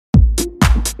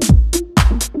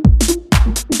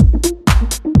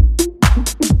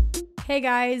Hey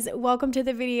guys, welcome to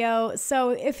the video.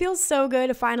 So it feels so good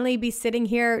to finally be sitting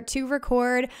here to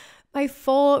record my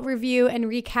full review and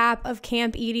recap of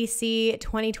Camp EDC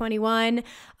 2021.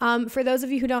 For those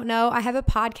of you who don't know, I have a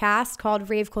podcast called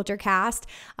Rave Culture Cast,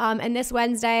 and this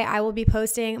Wednesday I will be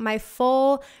posting my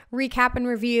full recap and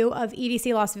review of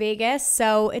EDC Las Vegas.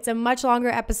 So it's a much longer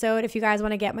episode if you guys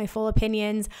want to get my full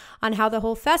opinions on how the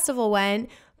whole festival went.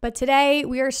 But today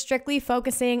we are strictly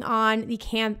focusing on the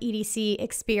Camp EDC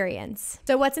experience.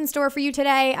 So what's in store for you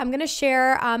today? I'm going to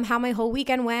share how my whole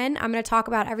weekend went. I'm going to talk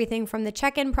about everything from the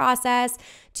check-in process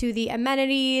to the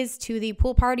amenities, to the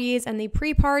pool parties and the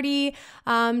pre-party,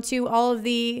 to all of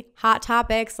the hot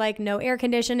topics like no air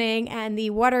conditioning and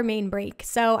the water main break.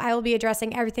 So I will be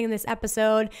addressing everything in this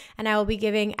episode, and I will be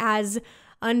giving as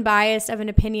unbiased of an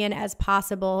opinion as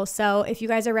possible. So if you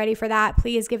guys are ready for that,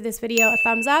 please give this video a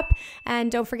thumbs up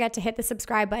and don't forget to hit the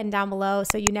subscribe button down below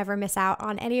so you never miss out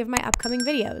on any of my upcoming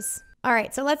videos. All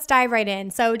right, so let's dive right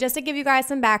in. So just to give you guys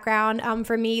some background,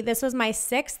 for me, this was my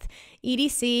 6th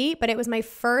EDC, but it was my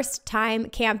first time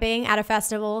camping at a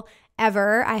festival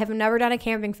ever. I have never done a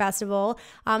camping festival,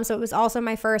 so it was also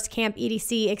my first Camp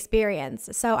EDC experience.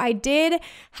 So I did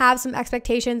have some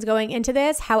expectations going into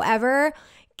this. However,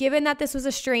 given that this was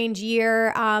a strange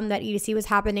year, that EDC was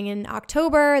happening in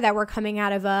October, that we're coming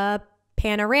out of a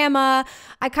panorama,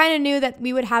 I kind of knew that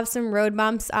we would have some road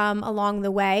bumps along the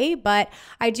way, but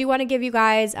I do want to give you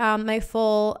guys my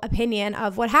full opinion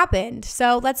of what happened.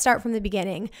 So let's start from the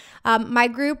beginning. My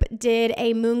group did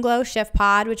a Moonglow shift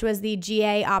pod, which was the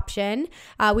GA option.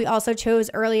 We also chose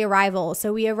early arrival.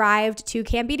 So we arrived to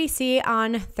Camp EDC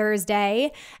on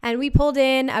Thursday, and we pulled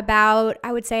in about,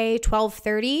 I would say,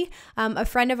 12:30. A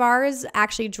friend of ours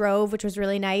actually drove, which was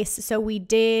really nice. So we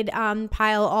did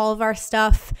pile all of our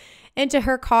stuff into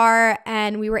her car,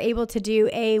 and we were able to do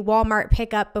a Walmart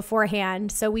pickup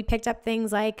beforehand. So we picked up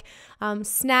things like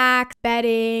snacks,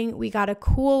 bedding, we got a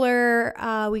cooler,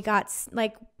 we got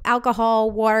like alcohol,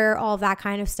 water, all of that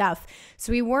kind of stuff.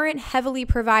 So we weren't heavily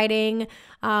providing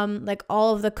like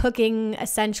all of the cooking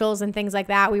essentials and things like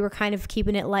that. We were kind of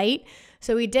keeping it light.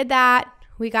 So we did that.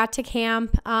 We got to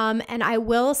camp, and I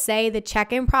will say the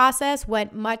check-in process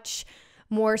went much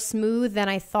more smooth than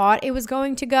I thought it was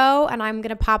going to go. And I'm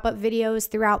going to pop up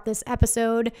videos throughout this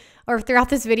episode, or throughout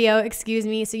this video, excuse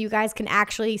me, so you guys can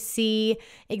actually see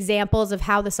examples of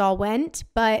how this all went.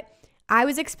 But I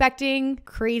was expecting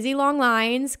crazy long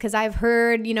lines because I've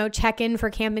heard, check-in for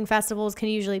camping festivals can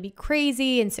usually be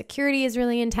crazy and security is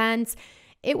really intense.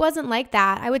 It wasn't like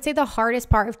that. I would say the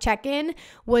hardest part of check-in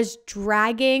was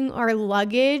dragging our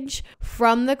luggage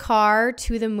from the car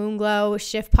to the Moonglow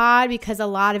shift pod because a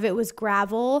lot of it was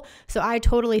gravel. So I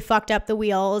totally fucked up the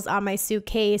wheels on my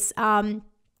suitcase. I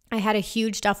had a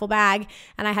huge duffel bag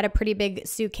and I had a pretty big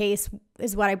suitcase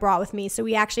is what I brought with me. So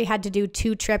we actually had to do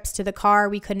 2 trips to the car.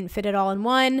 We couldn't fit it all in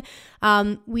one.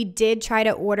 We did try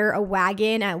to order a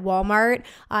wagon at Walmart,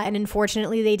 and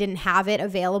unfortunately they didn't have it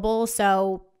available.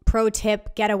 So pro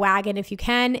tip, get a wagon if you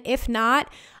can. If not,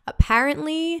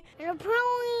 apparently, I've never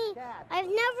been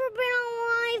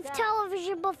on live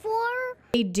television before.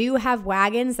 They do have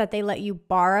wagons that they let you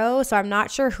borrow. So I'm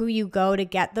not sure who you go to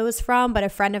get those from, but a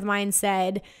friend of mine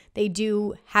said they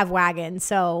do have wagons.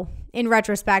 So in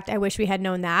retrospect, I wish we had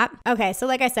known that. Okay, so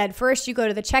like I said, first you go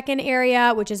to the check-in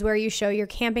area, which is where you show your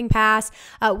camping pass.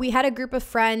 We had a group of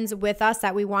friends with us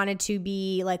that we wanted to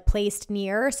be like placed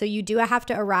near. So you do have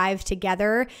to arrive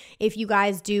together if you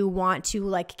guys do want to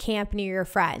like camp near your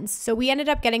friends. So we ended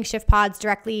up getting shift pods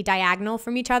directly diagonal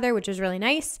from each other, which was really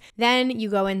nice. Then you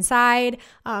go inside.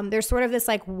 There's sort of this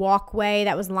like walkway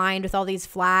that was lined with all these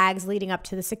flags leading up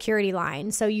to the security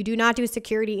line. So you do not do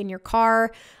security in your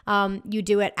car. You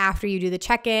do it after you do the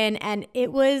check-in, and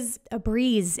it was a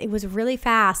breeze. It was really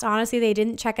fast. Honestly, they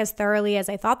didn't check as thoroughly as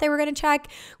I thought they were going to check,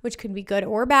 which could be good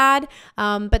or bad.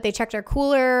 But they checked our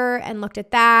cooler and looked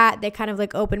at that. They kind of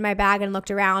like opened my bag and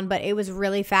looked around, but it was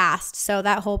really fast. So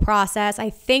that whole process,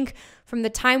 I think from the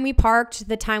time we parked to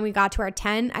the time we got to our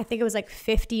tent, I think it was like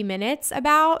 50 minutes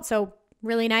about. So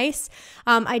really nice.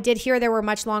 I did hear there were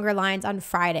much longer lines on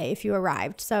Friday if you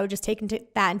arrived. So just taking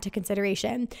that into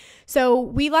consideration. So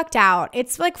we lucked out.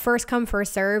 It's like first come,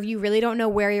 first serve. You really don't know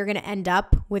where you're going to end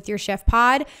up with your shift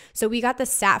pod. So we got the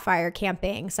Sapphire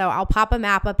camping. So I'll pop a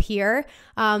map up here.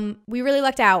 We really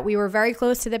lucked out. We were very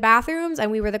close to the bathrooms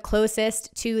and we were the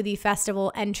closest to the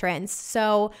festival entrance.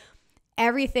 So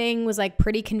everything was like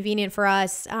pretty convenient for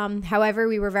us. However,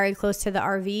 we were very close to the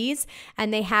RVs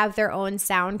and they have their own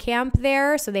sound camp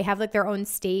there. So they have like their own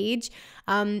stage.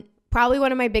 Probably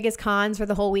one of my biggest cons for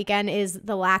the whole weekend is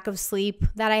the lack of sleep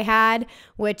that I had,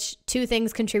 which 2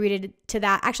 things contributed to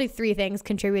that. Actually, 3 things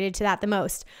contributed to that the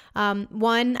most.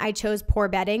 One, I chose poor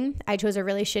bedding. I chose a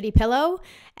really shitty pillow,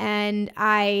 and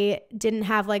I didn't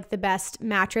have like the best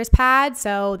mattress pad.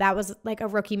 So that was like a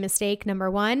rookie mistake,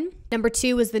 number 1. Number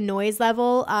 2 was the noise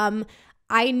level.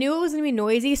 I knew it was going to be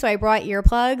noisy, so I brought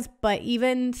earplugs, but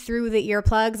even through the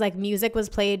earplugs, like music was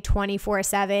played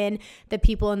 24/7. The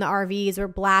people in the RVs were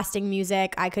blasting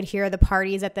music. I could hear the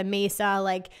parties at the Mesa.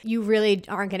 Like, you really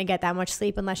aren't going to get that much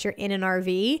sleep unless you're in an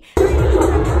RV.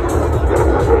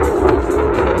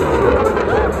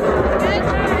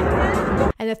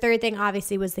 And the third thing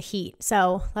obviously was the heat.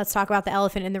 So let's talk about the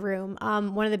elephant in the room.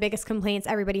 One of the biggest complaints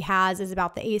everybody has is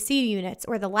about the AC units,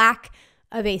 or the lack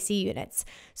of AC units.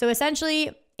 So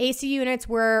essentially, AC units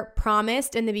were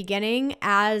promised in the beginning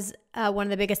as one of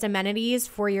the biggest amenities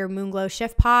for your Moonglow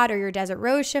shift pod or your Desert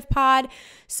Rose shift pod.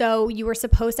 So you were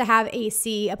supposed to have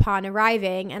AC upon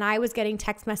arriving, and I was getting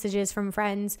text messages from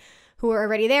friends who were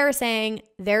already there saying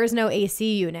there's no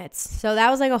AC units. So that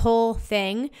was like a whole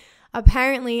thing.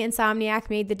 Apparently, Insomniac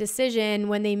made the decision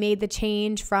when they made the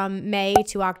change from May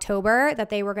to October that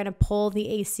they were going to pull the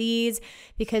ACs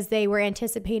because they were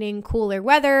anticipating cooler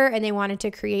weather and they wanted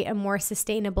to create a more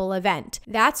sustainable event.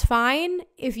 That's fine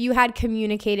if you had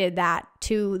communicated that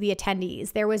to the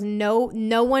attendees. There was no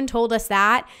one told us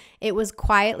that. It was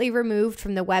quietly removed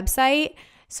from the website.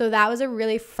 So that was a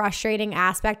really frustrating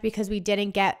aspect because we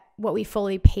didn't get what we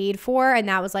fully paid for, and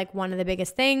that was like one of the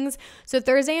biggest things. So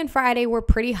Thursday and Friday were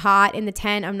pretty hot in the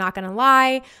tent, I'm not gonna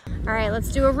lie. All right,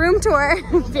 let's do a room tour.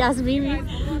 Yes, baby.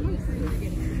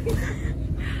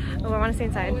 Oh, I want to stay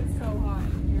inside. It's so hot.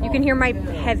 You can hear my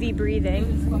heavy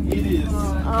breathing. It is.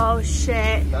 Oh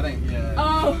shit. That ain't, yeah.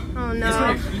 Oh no. It's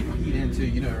gonna heat into,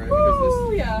 you know, right?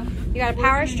 Oh yeah. You got a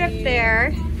power strip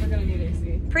there. We're gonna need AC.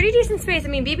 Pretty decent space. I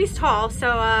mean, BB's tall, so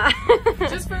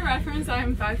Just for reference,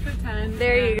 I'm 5'10".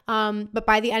 There you go. But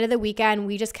by the end of the weekend,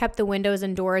 we just kept the windows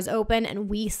and doors open and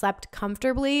we slept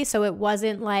comfortably. So it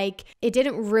wasn't like, it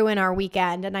didn't ruin our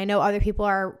weekend. And I know other people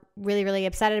are really, really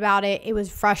upset about it. It was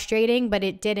frustrating, but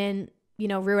it didn't,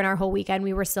 ruin our whole weekend.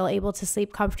 We were still able to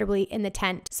sleep comfortably in the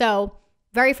tent. So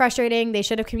very frustrating. They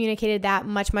should have communicated that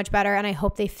much, much better. And I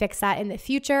hope they fix that in the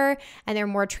future and they're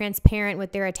more transparent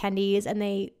with their attendees and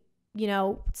they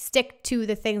stick to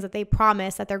the things that they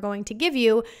promise that they're going to give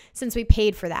you since we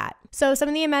paid for that. So some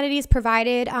of the amenities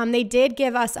provided, they did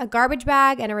give us a garbage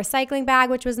bag and a recycling bag,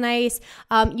 which was nice.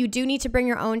 You do need to bring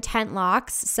your own tent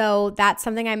locks. So that's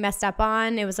something I messed up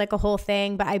on. It was like a whole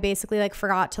thing, but I basically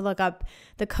forgot to look up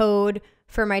the code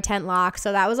for my tent lock.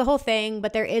 So that was a whole thing,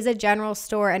 but there is a general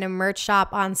store and a merch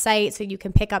shop on site. So you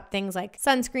can pick up things like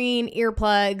sunscreen,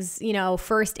 earplugs,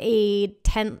 first aid,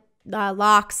 tent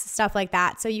locks, stuff like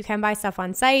that. So you can buy stuff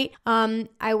on site.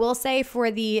 I will say for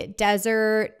the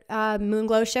Desert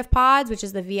Moonglow shift pods, which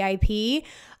is the VIP,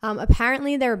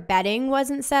 apparently their bedding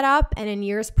wasn't set up, and in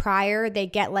years prior they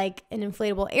get like an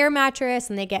inflatable air mattress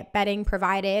and they get bedding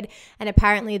provided, and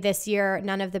apparently this year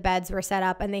none of the beds were set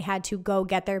up and they had to go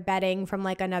get their bedding from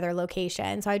like another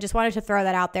location. So I just wanted to throw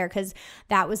that out there because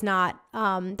that was not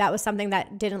that was something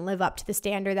that didn't live up to the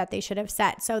standard that they should have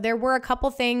set. So there were a couple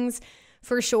things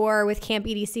for sure with Camp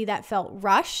EDC that felt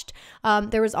rushed.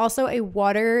 There was also a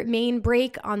water main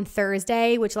break on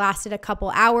Thursday, which lasted a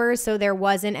couple hours. So there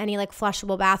wasn't any like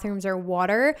flushable bathrooms or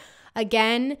water.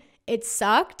 Again, it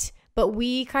sucked, but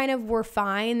we kind of were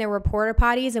fine. There were porta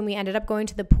potties and we ended up going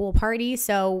to the pool party.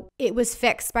 So it was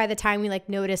fixed by the time we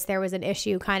noticed there was an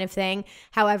issue kind of thing.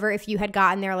 However, if you had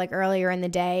gotten there earlier in the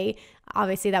day,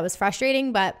 obviously that was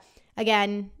frustrating. But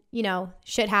again,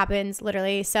 shit happens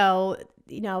literally. So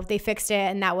they fixed it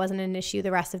and that wasn't an issue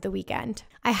the rest of the weekend.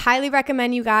 I highly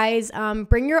recommend you guys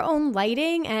bring your own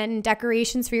lighting and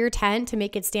decorations for your tent to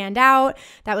make it stand out.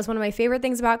 That was one of my favorite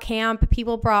things about camp.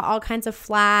 People brought all kinds of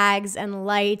flags and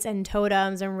lights and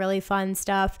totems and really fun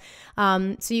stuff.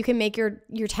 So you can make your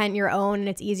tent your own and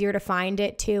it's easier to find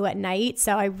it too at night.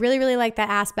 So I really, really like that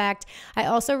aspect. I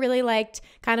also really liked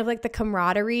kind of the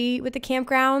camaraderie with the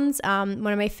campgrounds.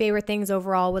 One of my favorite things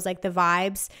overall was the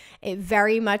vibes. It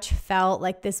very much felt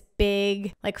like this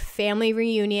big family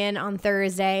reunion on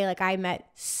Thursday. I met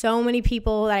so many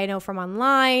people that I know from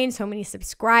online, so many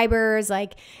subscribers.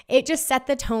 It just set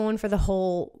the tone for the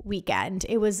whole weekend.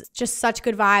 It was just such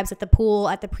good vibes at the pool,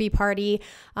 at the pre-party.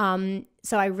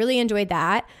 So I really enjoyed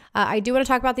that. I do want to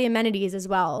talk about the amenities as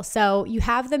well. So you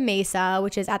have the Mesa,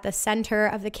 which is at the center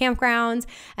of the campgrounds.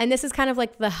 And this is kind of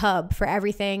the hub for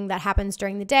everything that happens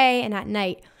during the day and at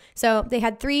night. So they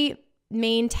had 3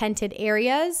 main tented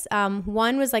areas.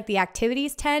 One was the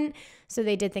activities tent. So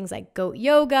they did things like goat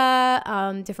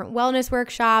yoga, different wellness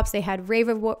workshops. They had rave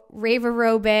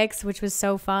aerobics, which was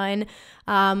so fun,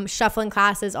 shuffling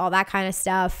classes, all that kind of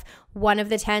stuff. One of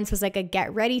the tents was like a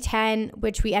get ready tent,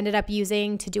 which we ended up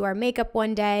using to do our makeup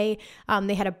one day.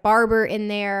 They had a barber in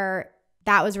there.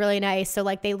 That was really nice. So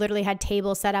like they literally had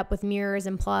tables set up with mirrors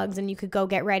and plugs, and you could go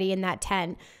get ready in that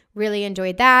tent. Really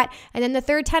enjoyed that. And then the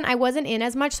third tent I wasn't in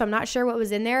as much, so I'm not sure what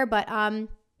was in there, but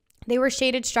they were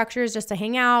shaded structures just to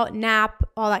hang out, nap,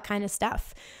 all that kind of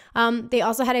stuff. They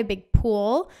also had a big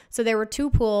pool. So there were 2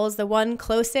 pools, the one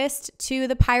closest to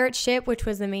the pirate ship, which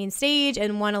was the main stage,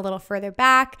 and one a little further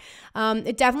back.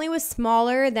 It definitely was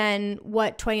smaller than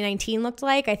what 2019 looked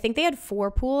like. I think they had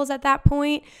 4 pools at that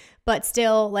point, but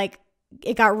still, like,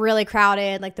 it got really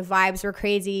crowded. Like the vibes were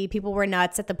crazy. People were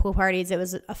nuts at the pool parties. It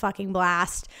was a fucking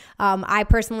blast. I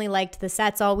personally liked the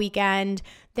sets all weekend.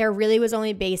 There really was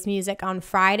only bass music on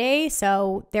Friday.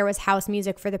 So there was house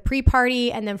music for the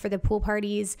pre-party, and then for the pool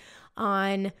parties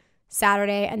on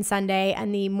Saturday and Sunday,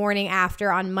 and the morning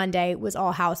after on Monday was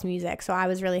all house music. So I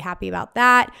was really happy about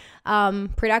that.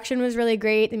 Production was really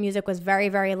great. The music was very,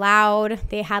 very loud.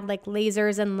 They had like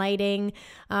lasers and lighting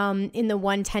in the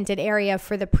one tented area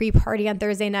for the pre-party on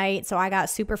Thursday night. So I got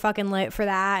super fucking lit for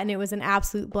that, and it was an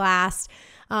absolute blast.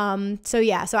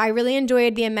 So I really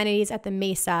enjoyed the amenities at the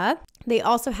Mesa. They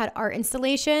also had art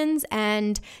installations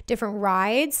and different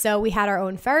rides. So we had our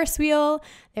own Ferris wheel.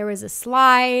 There was a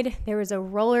slide. There was a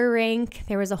roller rink.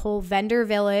 There was a whole vendor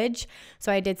village.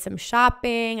 So I did some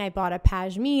shopping. I bought a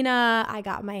pashmina. I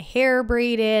got my hair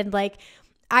braided. Like,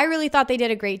 I really thought they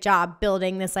did a great job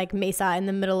building this like Mesa in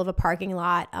the middle of a parking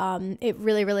lot. It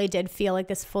really, really did feel like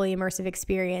this fully immersive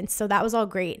experience. So that was all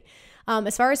great.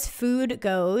 As far as food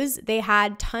goes, they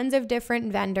had tons of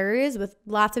different vendors with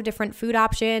lots of different food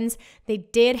options. They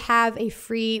did have a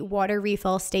free water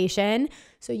refill station.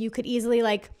 So you could easily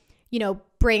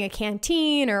bring a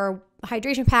canteen or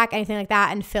hydration pack, anything like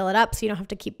that, and fill it up so you don't have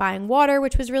to keep buying water,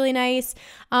 which was really nice.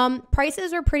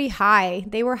 Prices were pretty high.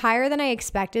 They were higher than I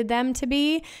expected them to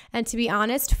be. And to be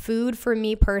honest, food for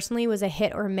me personally was a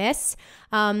hit or miss.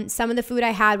 Some of the food I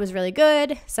had was really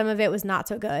good. Some of it was not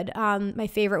so good. My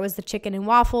favorite was the chicken and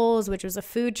waffles, which was a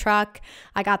food truck.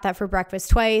 I got that for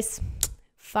breakfast twice.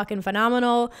 Fucking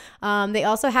phenomenal. They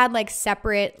also had like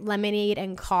separate lemonade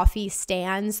and coffee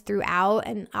stands throughout.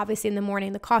 And obviously in the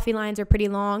morning, the coffee lines are pretty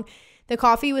long. The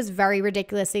coffee was very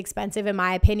ridiculously expensive in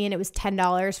my opinion. It was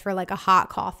 $10 for like a hot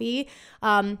coffee.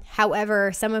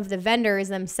 However, some of the vendors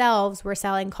themselves were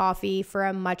selling coffee for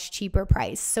a much cheaper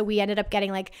price. So we ended up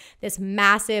getting like this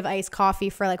massive iced coffee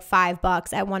for like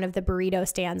 $5 at one of the burrito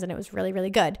stands, and it was really, really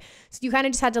good. So you kind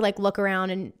of just had to like look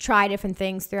around and try different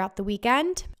things throughout the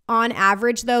weekend. On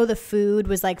average, though, the food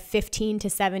was like $15 to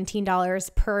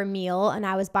 $17 per meal, and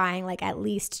I was buying like at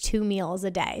least 2 meals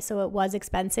a day, so it was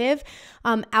expensive.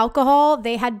 Alcohol,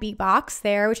 they had Beatbox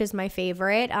there, which is my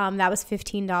favorite. That was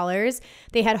 $15.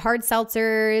 They had hard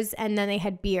seltzers, and then they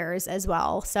had beers as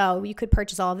well, so you could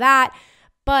purchase all of that.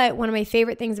 But one of my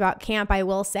favorite things about camp, I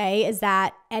will say, is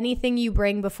that anything you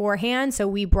bring beforehand, so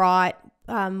we brought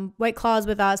White Claws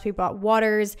with us, we brought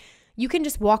waters. You can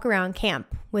just walk around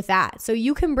camp with that. So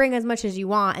you can bring as much as you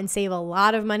want and save a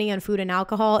lot of money on food and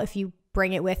alcohol if you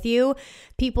bring it with you.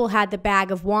 People had the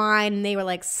bag of wine and they were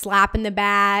like slapping the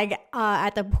bag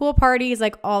at the pool parties,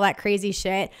 like all that crazy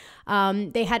shit.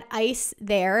 They had ice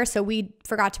there. So we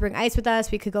forgot to bring ice with us.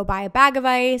 We could go buy a bag of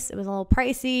ice. It was a little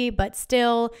pricey, but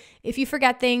still, if you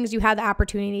forget things, you had the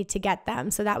opportunity to get them.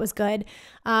 So that was good.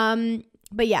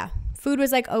 But yeah, food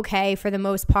was like okay for the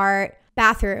most part.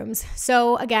 Bathrooms.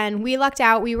 So again, we lucked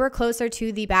out. We were closer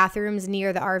to the bathrooms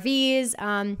near the RVs.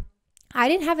 I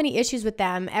didn't have any issues with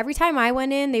them. Every time I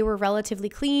went in, they were relatively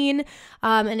clean.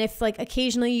 And if like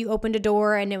occasionally you opened a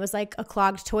door and it was like a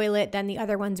clogged toilet, then the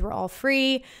other ones were all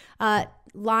free.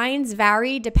 Lines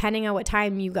vary depending on what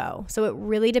time you go. So it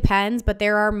really depends, but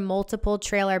there are multiple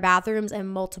trailer bathrooms and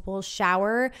multiple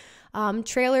shower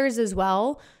trailers as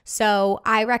well. So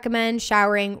I recommend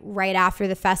showering right after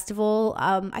the festival.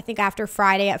 I think after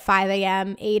Friday at 5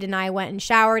 a.m., Aid and I went and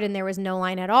showered and there was no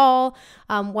line at all.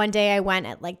 One day I went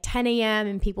at like 10 a.m.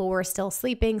 and people were still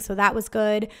sleeping, so that was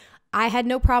good. I had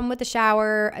no problem with the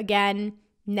shower. Again,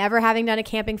 never having done a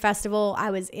camping festival,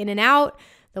 I was in and out.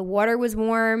 The water was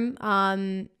warm.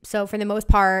 So for the most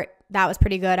part, that was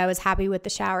pretty good. I was happy with the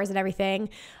showers and everything.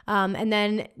 And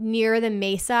then near the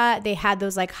Mesa, they had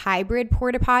those like hybrid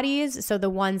porta potties. So the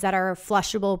ones that are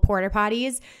flushable porta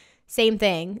potties, same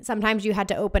thing. Sometimes you had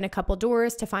to open a couple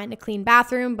doors to find a clean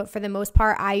bathroom. But for the most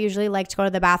part, I usually like to go to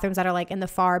the bathrooms that are like in the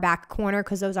far back corner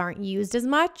because those aren't used as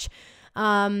much.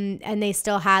 And they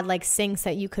still had like sinks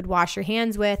that you could wash your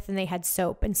hands with, and they had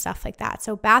soap and stuff like that.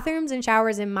 So bathrooms and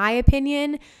showers, in my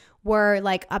opinion, were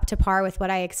like up to par with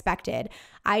what I expected.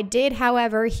 I did,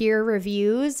 however, hear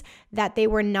reviews that they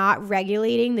were not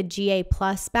regulating the GA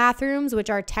plus bathrooms, which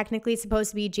are technically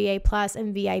supposed to be GA plus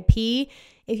and VIP.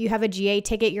 If you have a GA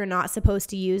ticket, you're not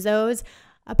supposed to use those.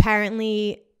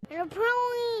 Apparently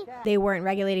they weren't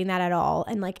regulating that at all,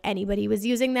 and like anybody was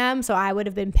using them. So I would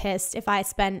have been pissed if I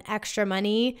spent extra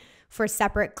money for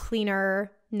separate,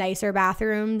 cleaner, nicer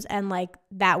bathrooms and like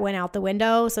that went out the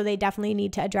window. So they definitely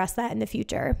need to address that in the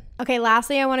future. Okay,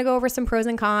 lastly, I want to go over some pros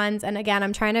and cons. And again,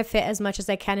 I'm trying to fit as much as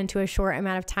I can into a short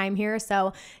amount of time here.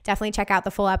 So definitely check out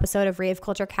the full episode of Rave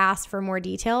Culture Cast for more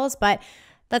details. But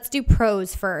let's do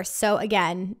pros first. So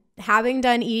again, having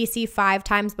done EDC 5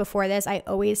 times before this, I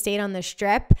always stayed on the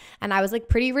strip, and I was like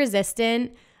pretty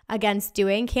resistant against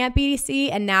doing Camp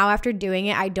EDC. And now after doing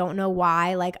it, I don't know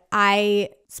why. Like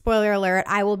spoiler alert,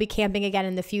 I will be camping again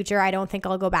in the future. I don't think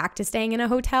I'll go back to staying in a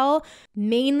hotel,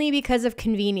 mainly because of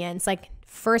convenience. Like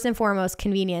first and foremost,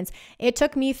 convenience. It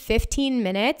took me 15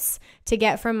 minutes to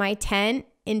get from my tent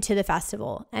into the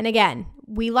festival. And again,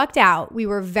 we lucked out. We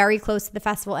were very close to the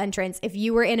festival entrance. If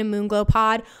you were in a Moonglow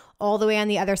pod all the way on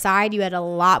the other side, you had a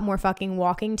lot more fucking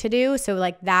walking to do. So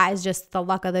like that is just the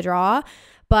luck of the draw.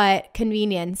 But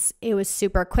convenience, it was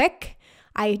super quick.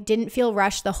 I didn't feel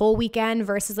rushed the whole weekend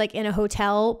versus like in a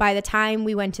hotel. By the time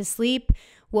we went to sleep,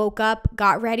 woke up,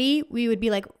 got ready, we would be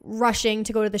like rushing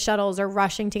to go to the shuttles or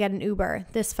rushing to get an Uber.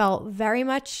 This felt very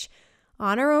much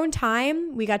on our own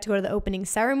time. We got to go to the opening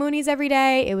ceremonies every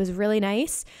day. It was really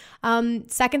nice.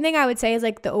 Second thing I would say is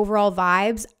like the overall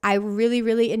vibes. I really,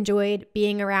 really enjoyed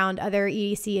being around other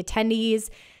EDC attendees,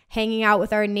 hanging out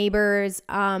with our neighbors.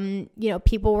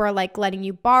 People were like letting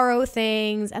you borrow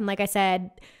things. And like I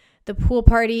said, the pool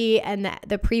party and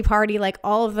the pre-party, like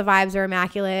all of the vibes were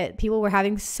immaculate. People were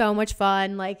having so much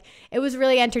fun. Like it was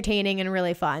really entertaining and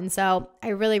really fun. So I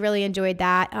really, really enjoyed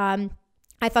that.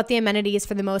 I thought the amenities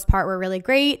for the most part were really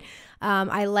great.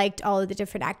 I liked all of the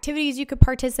different activities you could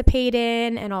participate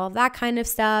in and all of that kind of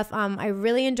stuff. I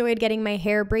really enjoyed getting my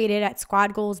hair braided at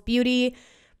Squad Goals Beauty.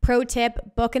 Pro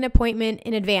tip, book an appointment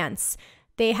in advance.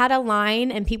 They had a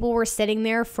line and people were sitting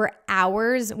there for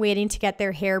hours waiting to get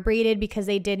their hair braided because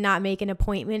they did not make an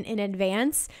appointment in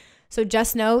advance. So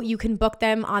just know you can book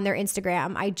them on their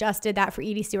Instagram. I just did that for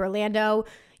EDC Orlando.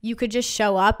 You could just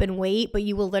show up and wait, but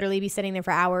you will literally be sitting there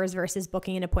for hours versus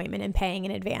booking an appointment and paying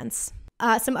in advance.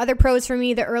 Some other pros for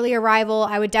me, the early arrival.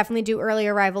 I would definitely do early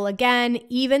arrival again,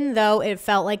 even though it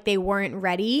felt like they weren't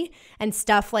ready and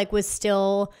stuff like was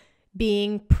still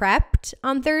being prepped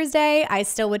on Thursday. I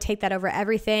still would take that over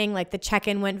everything. Like the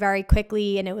check-in went very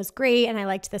quickly and it was great, and I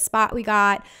liked the spot we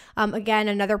got. Again,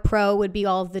 another pro would be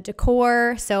all of the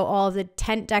decor. So all of the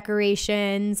tent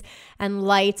decorations and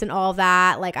lights and all of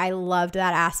that. Like I loved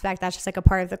that aspect. That's just like a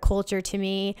part of the culture to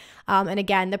me. And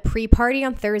again, the pre-party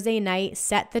on Thursday night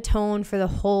set the tone for the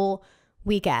whole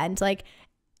weekend. Like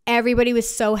everybody was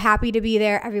so happy to be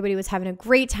there. Everybody was having a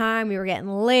great time. We were getting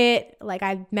lit. Like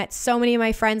I met so many of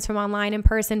my friends from online in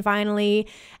person finally.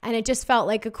 And it just felt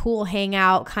like a cool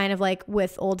hangout, kind of like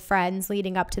with old friends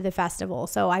leading up to the festival.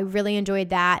 So I really enjoyed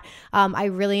that. I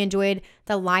really enjoyed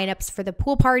the lineups for the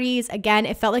pool parties. Again,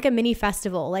 it felt like a mini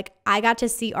festival. Like I got to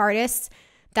see artists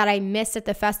that I missed at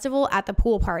the festival at the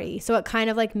pool party. So it kind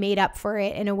of like made up for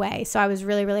it in a way. So I was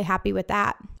really, really happy with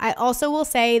that. I also will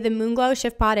say the Moonglow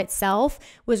Shift Pod itself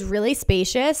was really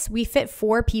spacious. We fit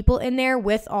 4 people in there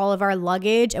with all of our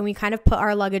luggage, and we kind of put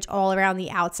our luggage all around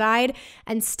the outside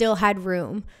and still had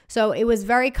room. So it was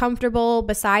very comfortable.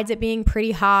 Besides it being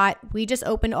pretty hot, we just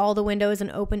opened all the windows and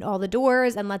opened all the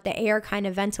doors and let the air kind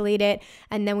of ventilate it.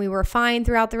 And then we were fine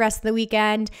throughout the rest of the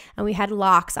weekend, and we had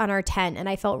locks on our tent, and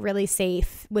I felt really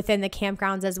safe within the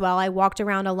campgrounds as well. I walked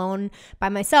around alone by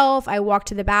myself. I walked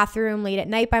to the bathroom late at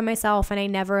night by myself, and I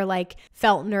never like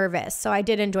felt nervous. So I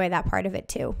did enjoy that part of it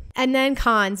too. And then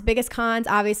cons, biggest cons,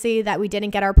 obviously that we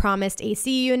didn't get our promised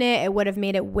AC unit. It would have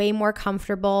made it way more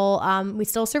comfortable. We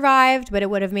still survived, but it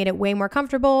would have made it way more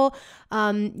comfortable.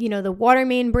 The water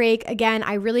main break, again,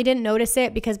 I really didn't notice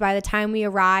it because by the time we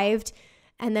arrived,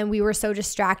 and then we were so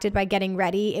distracted by getting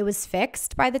ready, it was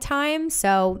fixed by the time.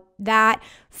 So that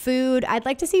food, I'd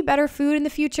like to see better food in the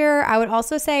future. I would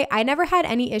also say I never had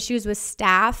any issues with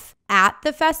staff at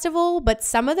the festival, but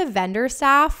some of the vendor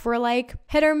staff were like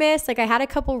hit or miss. Like I had a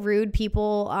couple rude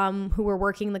people who were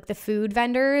working like the food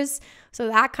vendors. So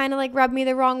that kind of like rubbed me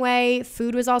the wrong way.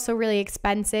 Food was also really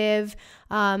expensive.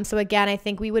 So again, I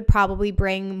think we would probably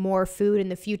bring more food in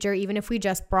the future. Even if we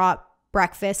just brought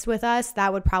breakfast with us,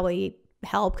 that would probably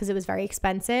help because it was very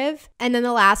expensive. And then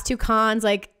the last two cons,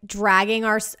 like dragging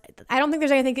our, I don't think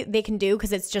there's anything they can do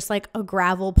because it's just like a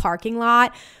gravel parking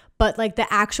lot, but like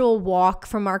the actual walk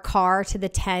from our car to the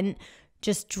tent,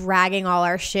 just dragging all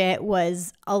our shit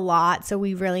was a lot. So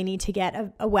we really need to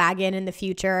get a wagon in the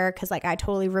future because like I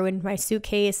totally ruined my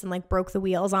suitcase and like broke the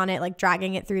wheels on it, like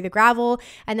dragging it through the gravel.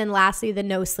 And then lastly, the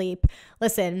no sleep.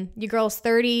 Listen, your girl's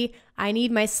 30. I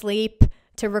need my sleep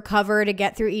to recover, to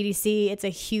get through EDC. It's a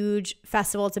huge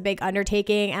festival. It's a big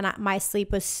undertaking. And my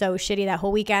sleep was so shitty that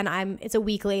whole weekend. It's a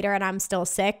week later and I'm still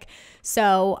sick.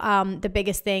 So the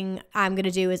biggest thing I'm going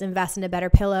to do is invest in a better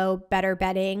pillow, better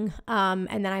bedding.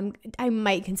 And then I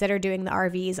might consider doing the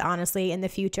RVs, honestly, in the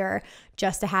future,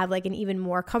 just to have like an even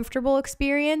more comfortable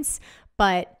experience.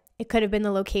 But it could have been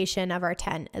the location of our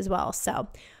tent as well. So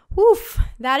woof,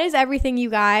 that is everything, you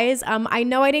guys. I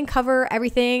know I didn't cover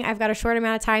everything. I've got a short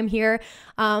amount of time here,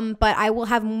 but I will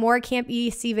have more Camp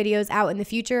EDC videos out in the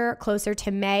future, closer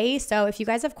to May. So if you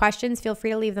guys have questions, feel free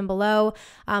to leave them below.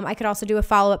 I could also do a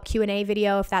follow-up Q&A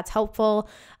video if that's helpful.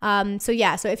 So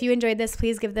if you enjoyed this,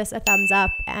 please give this a thumbs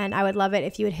up, and I would love it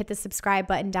if you would hit the subscribe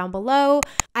button down below.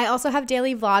 I also have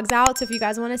daily vlogs out, so if you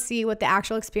guys want to see what the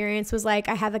actual experience was like,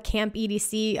 I have a Camp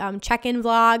EDC check-in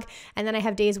vlog, and then I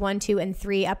have days 1, 2, and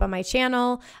 3 up on my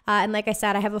channel. And like I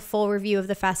said, I have a full review of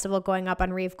the festival going up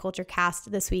on Rave Culture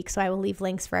Cast this week, so I will leave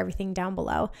links for everything down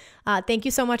below. Thank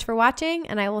you so much for watching,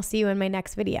 and I will see you in my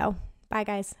next video. Bye,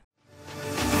 guys.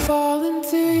 Fall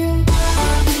into you.